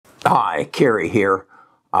Hi, Kerry here,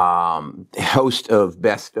 host of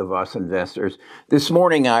Best of Us Investors. This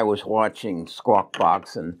morning I was watching Squawk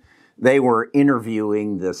Box and they were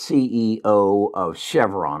interviewing the CEO of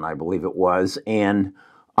Chevron, I believe it was, and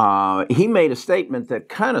he made a statement that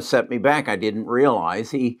kind of set me back. I didn't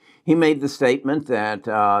realize. He made the statement that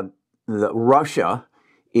Russia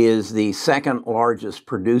is the second largest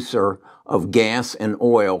producer of gas and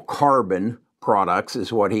oil, carbon products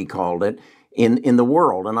is what he called it, in the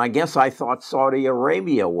world. And I guess I thought Saudi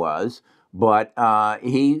Arabia was, but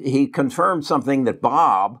he confirmed something that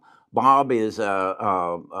Bob is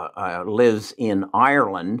lives in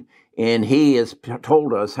Ireland, and he has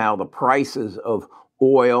told us how the prices of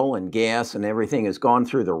oil and gas and everything has gone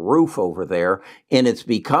through the roof over there, and it's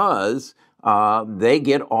because they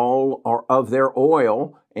get all of their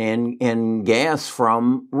oil and gas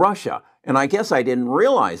from Russia. And I guess I didn't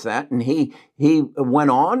realize that. And he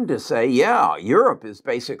went on to say, yeah, Europe is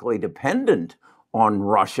basically dependent on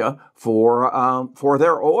Russia for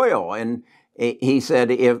their oil. And he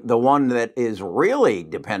said if the one that is really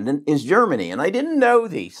dependent is Germany. And I didn't know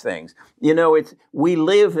these things. You know, we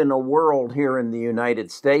live in a world here in the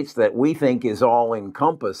United States that we think is all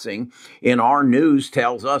encompassing. And our news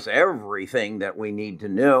tells us everything that we need to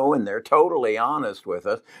know. And they're totally honest with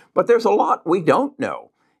us. But there's a lot we don't know.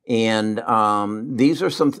 And these are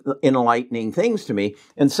some enlightening things to me.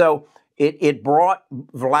 And so it brought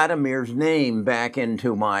Vladimir's name back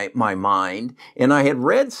into my mind. And I had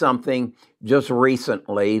read something just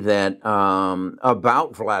recently that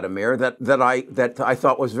about Vladimir that I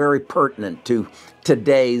thought was very pertinent to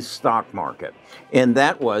today's stock market. And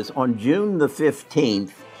that was on June the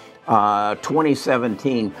 15th,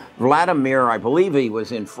 2017, Vladimir, I believe he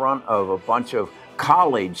was in front of a bunch of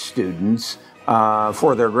college students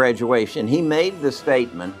for their graduation. He made the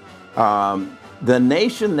statement, the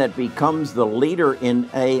nation that becomes the leader in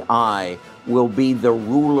AI will be the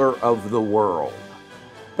ruler of the world.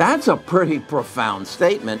 That's a pretty profound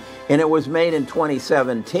statement, and it was made in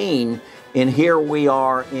 2017, and here we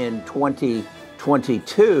are in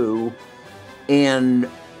 2022, and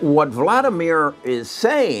what Vladimir is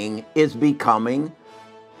saying is becoming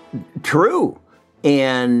true,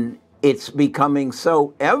 and it's becoming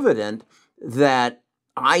so evident that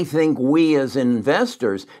I think we as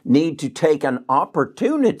investors need to take an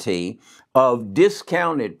opportunity of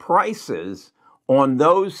discounted prices on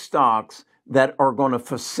those stocks that are going to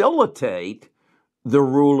facilitate the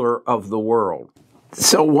ruler of the world.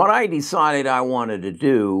 So what I decided I wanted to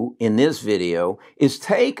do in this video is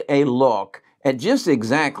take a look at just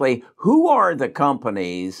exactly who are the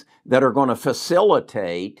companies that are going to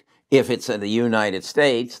facilitate, if it's in the United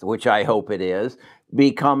States, which I hope it is,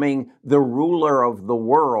 becoming the ruler of the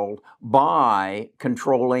world by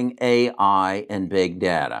controlling AI and big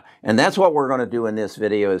data. And that's what we're going to do in this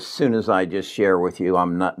video as soon as I just share with you.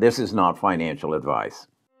 This is not financial advice.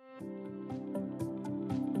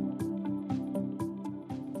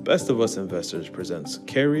 Best of Us Investors presents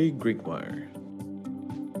Kerry Griegmeyer.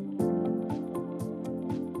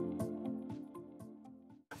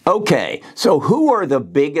 Okay, so who are the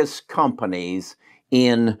biggest companies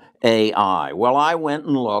in AI? Well, I went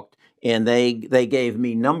and looked, and they gave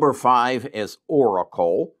me number 5 as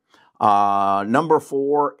Oracle, number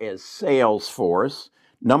 4 as Salesforce,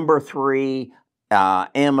 number 3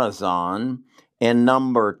 Amazon, and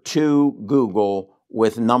number 2 Google,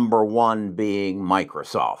 with number 1 being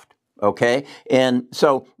Microsoft. Okay, and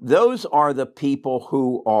so those are the people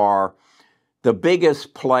who are the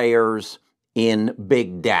biggest players in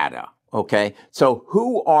big data. Okay, so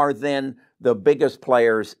who are then the biggest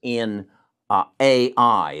players in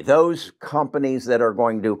AI, those companies that are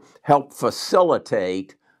going to help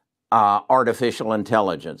facilitate artificial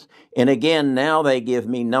intelligence? And again, now they give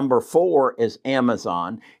me number 4 as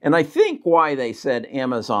Amazon. And I think why they said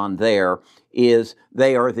Amazon there is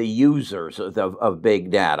they are the users of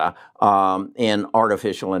big data and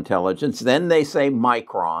artificial intelligence. Then they say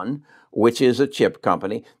Micron, which is a chip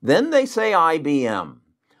company. Then they say IBM.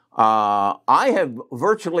 I have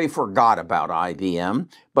virtually forgot about IBM,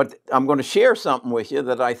 but I'm going to share something with you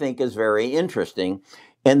that I think is very interesting.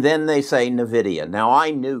 And then they say NVIDIA. Now,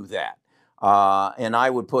 I knew that, and I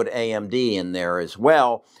would put AMD in there as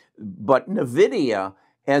well. But NVIDIA,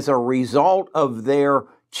 as a result of their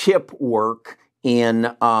chip work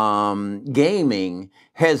in gaming,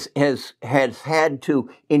 has had to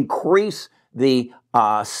increase the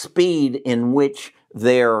speed in which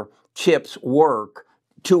their chips work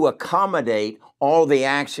to accommodate all the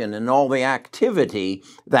action and all the activity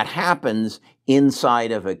that happens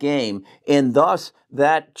inside of a game. And thus,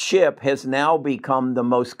 that chip has now become the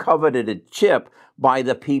most coveted chip by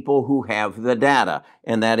the people who have the data,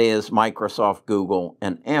 and that is Microsoft, Google,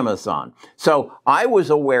 and Amazon. So I was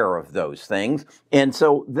aware of those things. And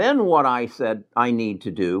so then what I said I need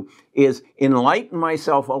to do is enlighten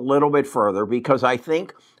myself a little bit further, because I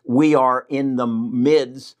think we are in the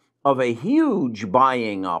midst of a huge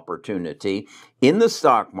buying opportunity in the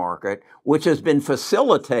stock market, which has been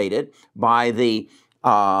facilitated by the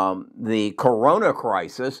corona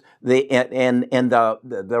crisis, and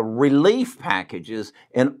the relief packages,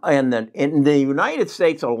 and in the United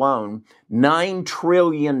States alone, $9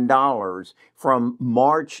 trillion from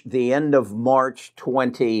the end of March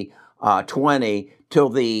 2020 till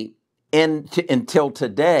the end until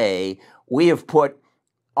today, we have put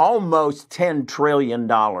almost $10 trillion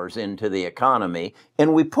into the economy,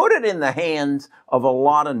 and we put it in the hands of a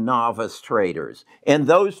lot of novice traders. And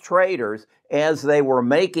those traders, as they were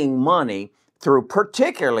making money through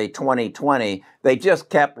particularly 2020, they just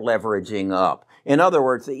kept leveraging up. In other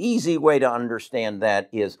words, the easy way to understand that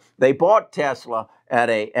is they bought Tesla at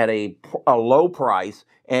a low price,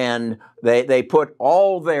 and they put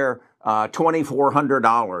all their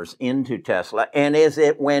 $2,400 into Tesla, and as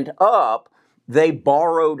it went up, they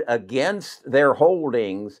borrowed against their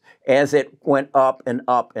holdings as it went up and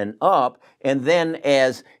up and up. And then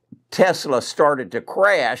as Tesla started to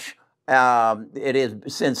crash, it is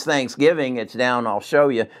since Thanksgiving, it's down, I'll show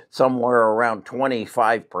you, somewhere around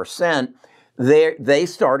 25%. They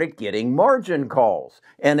started getting margin calls.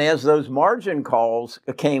 And as those margin calls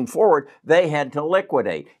came forward, they had to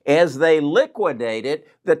liquidate. As they liquidated,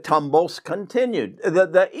 the tumbles continued.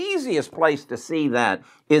 The easiest place to see that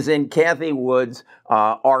is in Cathie Wood's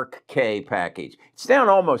ARK-K package. It's down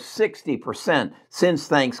almost 60% since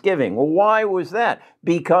Thanksgiving. Well, why was that?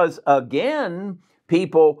 Because, again,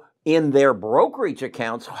 people in their brokerage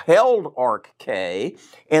accounts held ARK-K,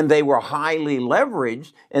 and they were highly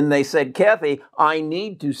leveraged, and they said, Cathie, I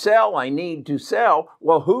need to sell, I need to sell.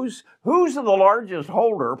 Well, who's the largest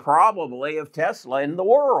holder probably of Tesla in the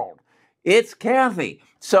world? It's Cathie.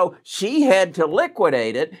 So she had to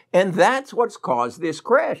liquidate it, and that's what's caused this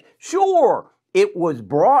crash. Sure, it was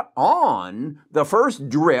brought on, the first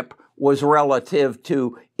drip was relative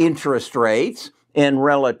to interest rates and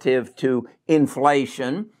relative to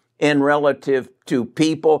inflation, and relative to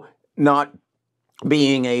people not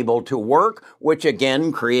being able to work, which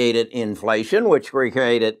again created inflation, which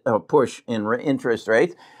created a push in interest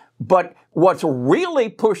rates. But what's really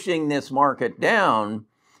pushing this market down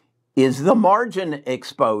is the margin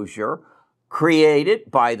exposure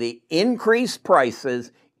created by the increased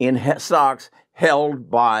prices in stocks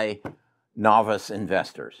held by novice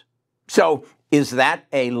investors. So is that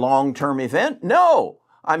a long-term event? No.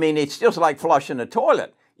 I mean, it's just like flushing a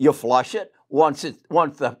toilet. You flush it, once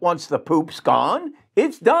the poop's gone,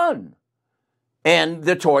 it's done. And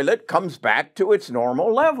the toilet comes back to its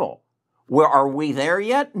normal level. Well, are we there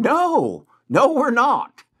yet? No. No, we're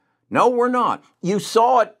not. No, we're not. You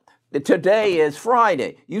saw it, today is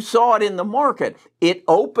Friday. You saw it in the market. It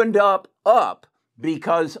opened up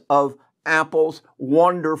because of Apple's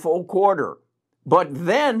wonderful quarter. But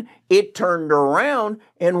then it turned around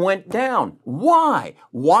and went down. Why?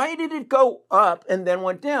 Why did it go up and then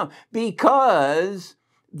went down? Because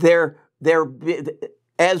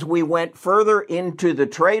as we went further into the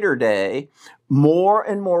trader day, more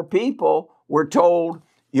and more people were told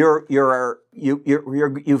you've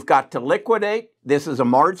got to liquidate. This is a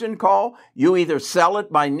margin call. You either sell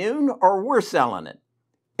it by noon or we're selling it.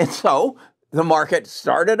 And so the market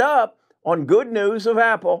started up on good news of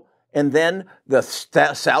Apple. And then the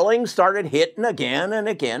selling started hitting again and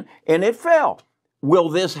again, and it fell. Will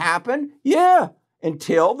this happen? Yeah,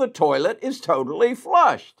 until the toilet is totally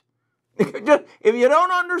flushed. If you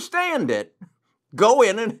don't understand it, go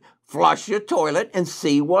in and flush your toilet and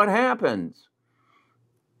see what happens.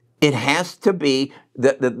 It has to be,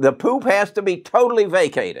 the poop has to be totally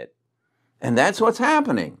vacated. And that's what's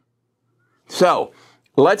happening. So,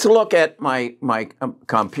 let's look at my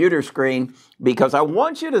computer screen, because I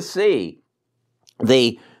want you to see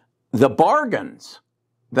the bargains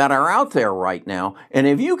that are out there right now. And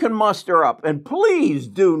if you can muster up, and please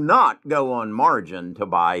do not go on margin to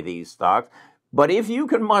buy these stocks, but if you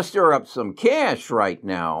can muster up some cash right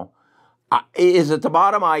now, is at the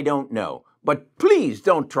bottom? I don't know. But please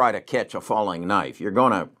don't try to catch a falling knife.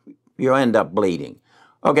 You'll end up bleeding.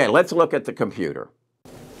 Okay, let's look at the computer.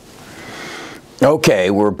 Okay,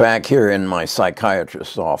 we're back here in my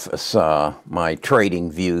psychiatrist's office, my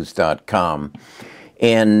tradingviews.com.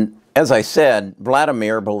 And as I said,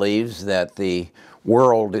 Vladimir believes that the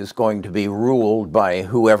world is going to be ruled by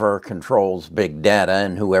whoever controls big data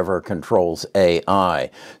and whoever controls AI.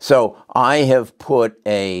 So I have put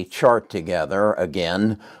a chart together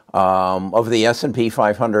again of the S&P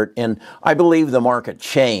 500, and I believe the market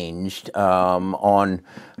changed on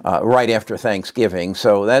right after Thanksgiving.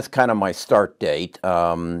 So that's kind of my start date,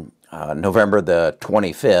 November the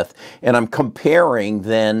 25th, and I'm comparing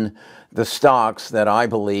then the stocks that I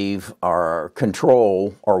believe are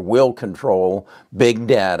control or will control big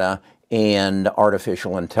data and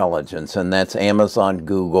artificial intelligence, and that's Amazon,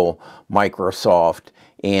 Google, Microsoft,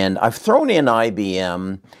 and I've thrown in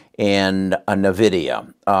IBM and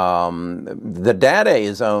NVIDIA. The data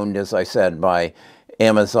is owned, as I said, by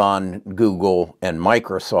Amazon, Google, and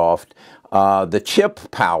Microsoft. The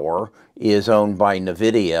chip power is owned by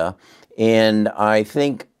NVIDIA, and I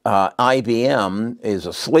think IBM is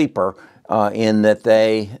a sleeper in that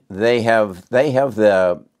they have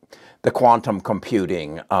the quantum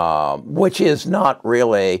computing, which is not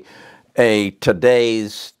really a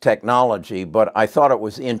today's technology, but I thought it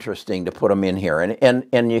was interesting to put them in here.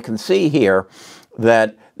 And you can see here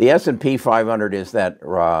that the S&P 500 is that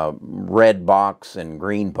red box and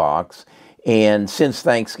green box, and since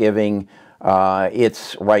Thanksgiving,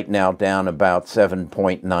 it's right now down about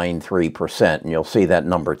 7.93%, and you'll see that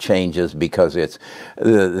number changes because it's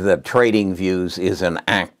the trading views is an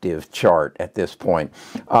active chart at this point.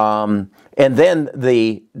 And then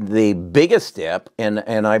the biggest step,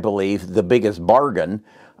 and I believe the biggest bargain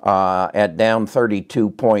at down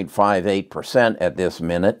 32.58% at this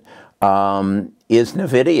minute is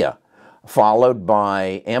NVIDIA, followed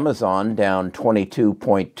by Amazon down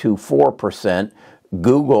 22.24%.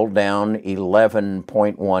 Google down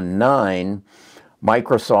 11.19,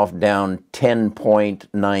 Microsoft down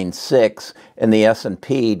 10.96, and the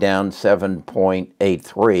S&P down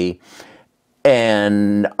 7.83,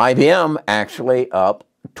 and IBM actually up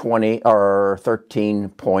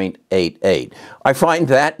 13.88. I find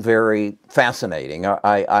that very fascinating.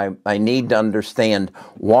 I need to understand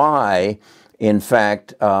why, in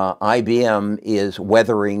fact, IBM is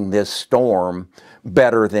weathering this storm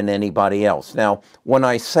better than anybody else. Now, when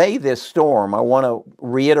I say this storm, I want to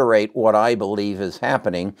reiterate what I believe is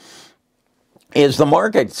happening is the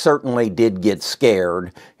market certainly did get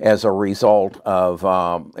scared as a result of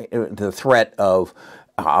the threat of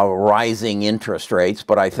rising interest rates,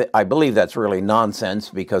 but I believe that's really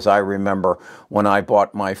nonsense, because I remember when I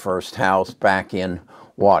bought my first house back in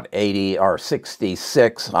 80 or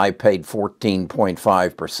 66, I paid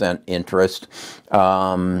 14.5% interest,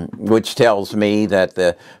 which tells me that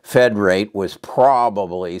the Fed rate was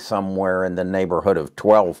probably somewhere in the neighborhood of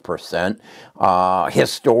 12%.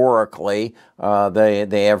 Historically,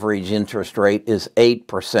 the average interest rate is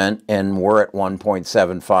 8%, and we're at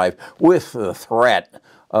 1.75 with the threat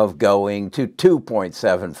of going to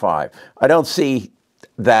 2.75. I don't see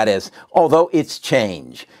that is, although it's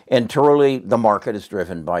change, and truly the market is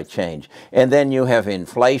driven by change. And then you have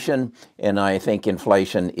inflation, and I think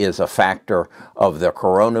inflation is a factor of the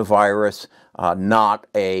coronavirus, not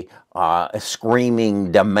a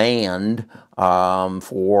screaming demand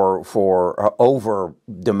for over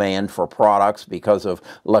demand for products because of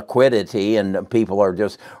liquidity and people are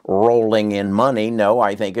just rolling in money. No,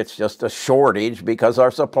 I think it's just a shortage because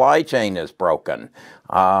our supply chain is broken.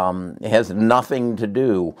 It has nothing to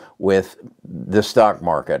do with the stock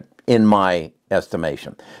market, in my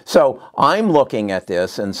estimation. So I'm looking at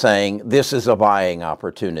this and saying this is a buying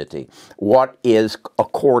opportunity. What is,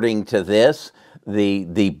 according to this,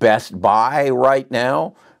 the best buy right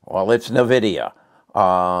now? Well, it's NVIDIA,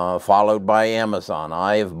 followed by Amazon.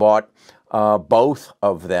 I have bought both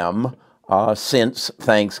of them since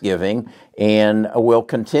Thanksgiving, and will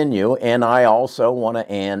continue. And I also want to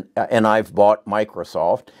and I've bought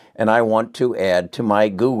Microsoft, and I want to add to my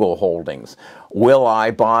Google holdings. Will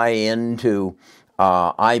I buy into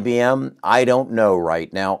IBM? I don't know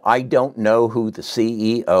right now. I don't know who the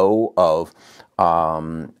CEO of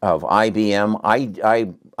IBM.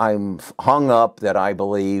 I'm hung up that I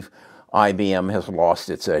believe IBM has lost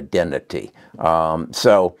its identity.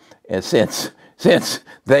 So since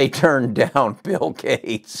they turned down Bill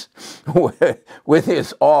Gates with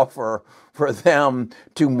his offer for them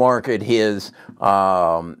to market his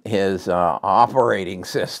operating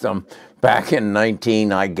system back in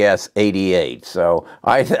 1988. So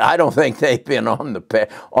I don't think they've been on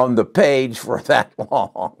the page for that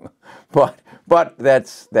long. But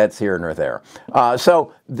that's here nor there.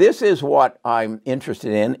 So this is what I'm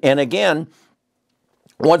interested in. And again,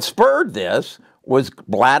 what spurred this was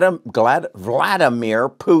Vladimir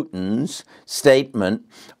Putin's statement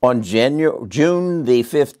on June the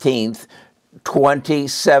 15th,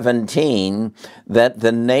 2017 that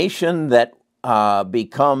the nation that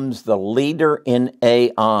becomes the leader in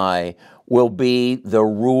AI will be the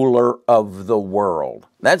ruler of the world.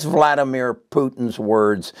 That's Vladimir Putin's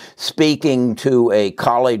words, speaking to a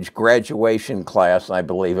college graduation class, I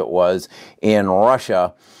believe it was, in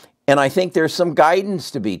Russia. And I think there's some guidance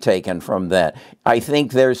to be taken from that. I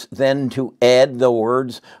think there's then to add the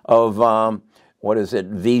words of,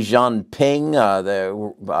 Xi Jinping,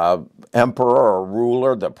 the emperor or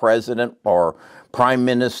ruler, the president or prime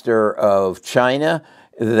minister of China,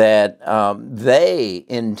 that they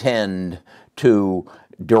intend to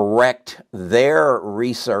direct their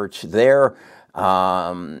research, their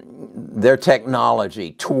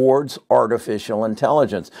technology towards artificial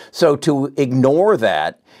intelligence. So to ignore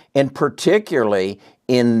that, and particularly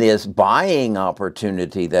in this buying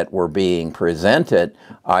opportunity that we're being presented,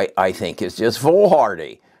 I think is just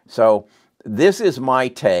foolhardy. So this is my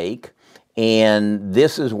take, and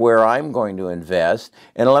this is where I'm going to invest.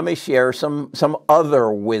 And let me share some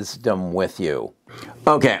other wisdom with you.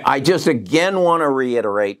 Okay, I just again want to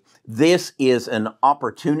reiterate, this is an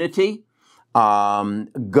opportunity.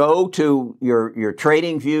 Go to your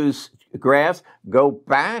trading views graphs, go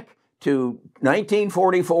back to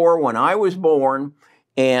 1944 when I was born,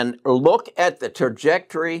 and look at the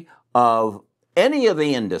trajectory of any of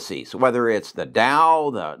the indices, whether it's the Dow,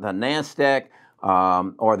 the NASDAQ,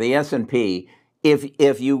 or the S&P.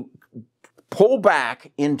 If you pull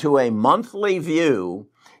back into a monthly view,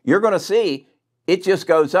 you're going to see it just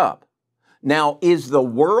goes up. Now, is the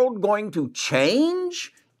world going to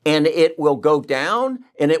change and it will go down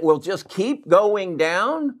and it will just keep going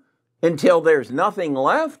down until there's nothing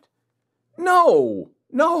left? No,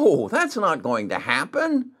 that's not going to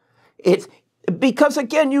happen. It's because,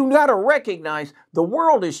 again, you got to recognize the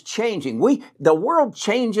world is changing. The world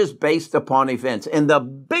changes based upon events. And the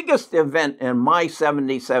biggest event in my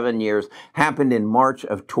 77 years happened in March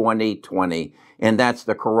of 2020. And that's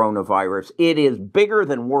the coronavirus. It is bigger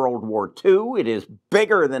than World War II. It is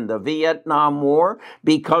bigger than the Vietnam War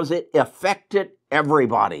because it affected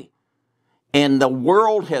everybody. And the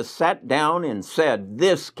world has sat down and said,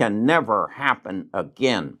 this can never happen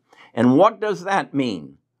again. And what does that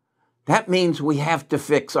mean? That means we have to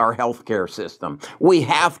fix our healthcare system. We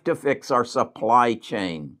have to fix our supply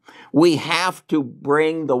chain. We have to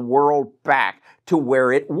bring the world back to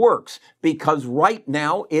where it works, because right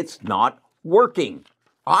now it's not working.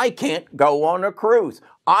 I can't go on a cruise.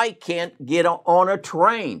 I can't get on a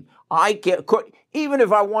train. Even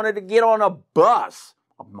if I wanted to get on a bus.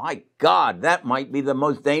 Oh my God, that might be the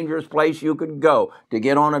most dangerous place you could go, to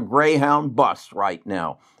get on a Greyhound bus right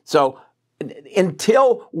now. So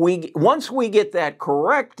once we get that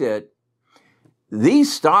corrected,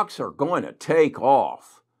 these stocks are going to take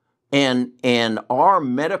off, and our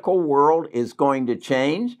medical world is going to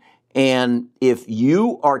change. And if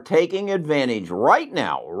you are taking advantage right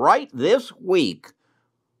now, right this week,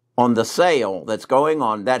 on the sale that's going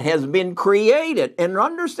on, that has been created, and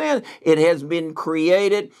understand it has been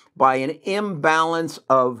created by an imbalance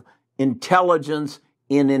of intelligence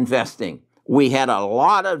in investing. We had a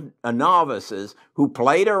lot of novices who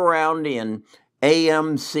played around in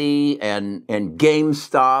AMC and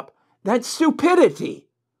GameStop. That's stupidity.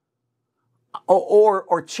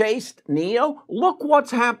 Or chased NEO. Look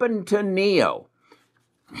what's happened to NEO.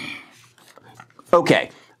 Okay,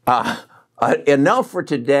 enough for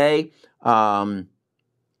today.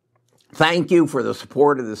 Thank you for the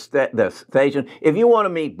support of the station. If you want to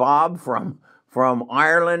meet Bob from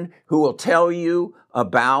Ireland, who will tell you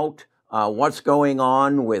about what's going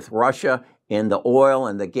on with Russia and the oil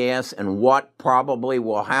and the gas and what probably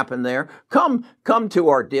will happen there, come to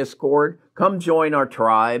our Discord. Come join our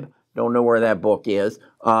tribe. Don't know where that book is.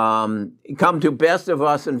 Come to Best of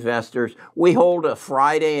Us Investors. We hold a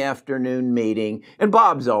Friday afternoon meeting, and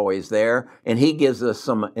Bob's always there, and he gives us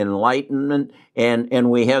some enlightenment, and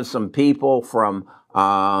we have some people from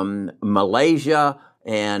Malaysia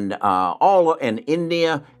and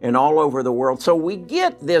India and all over the world. So we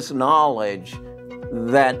get this knowledge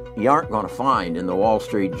that you aren't going to find in the Wall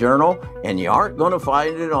Street Journal, and you aren't going to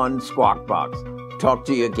find it on Squawk Box. Talk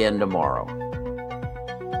to you again tomorrow.